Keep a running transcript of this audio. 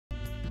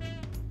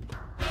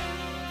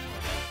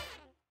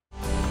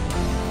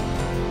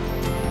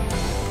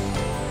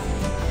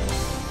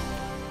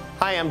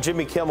Hi, I'm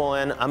Jimmy Kimmel,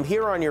 and I'm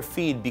here on your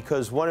feed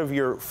because one of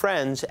your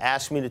friends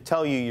asked me to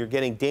tell you you're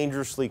getting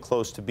dangerously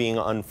close to being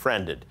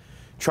unfriended,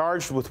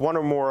 charged with one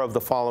or more of the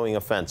following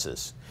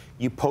offenses.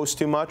 You post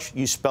too much,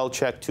 you spell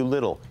check too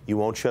little, you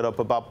won't shut up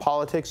about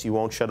politics, you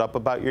won't shut up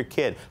about your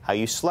kid, how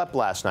you slept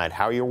last night,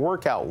 how your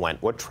workout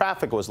went, what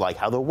traffic was like,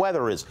 how the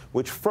weather is,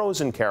 which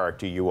Frozen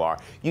character you are.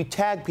 You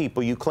tag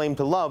people you claim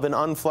to love in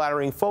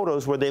unflattering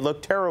photos where they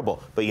look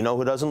terrible. But you know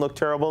who doesn't look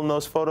terrible in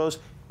those photos?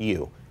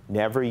 You.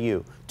 Never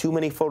you. Too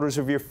many photos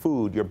of your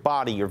food, your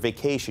body, your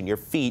vacation, your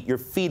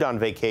feet on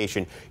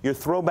vacation. Your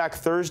Throwback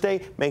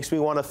Thursday makes me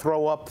want to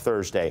throw up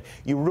Thursday.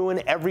 You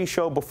ruin every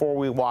show before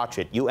we watch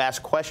it. You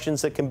ask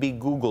questions that can be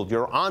Googled.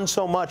 You're on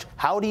so much.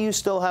 How do you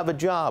still have a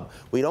job?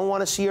 We don't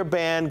want to see your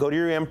band, go to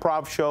your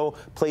improv show,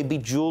 play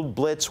Bejeweled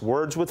Blitz,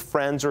 Words with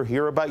Friends, or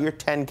hear about your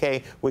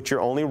 10K, which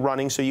you're only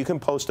running so you can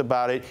post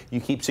about it.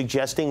 You keep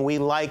suggesting we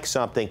like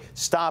something.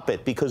 Stop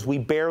it, because we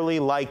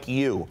barely like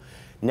you.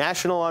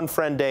 National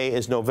Unfriend Day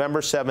is November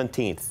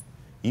 17th.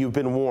 You've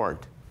been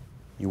warned.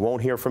 You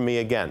won't hear from me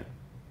again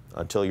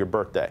until your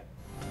birthday.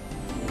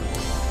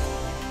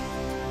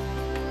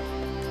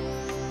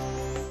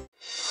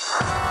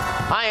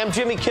 Hi, I'm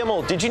Jimmy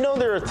Kimmel. Did you know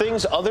there are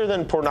things other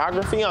than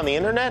pornography on the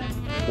internet?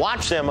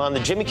 Watch them on the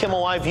Jimmy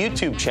Kimmel Live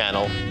YouTube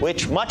channel,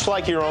 which, much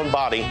like your own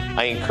body,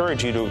 I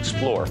encourage you to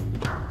explore.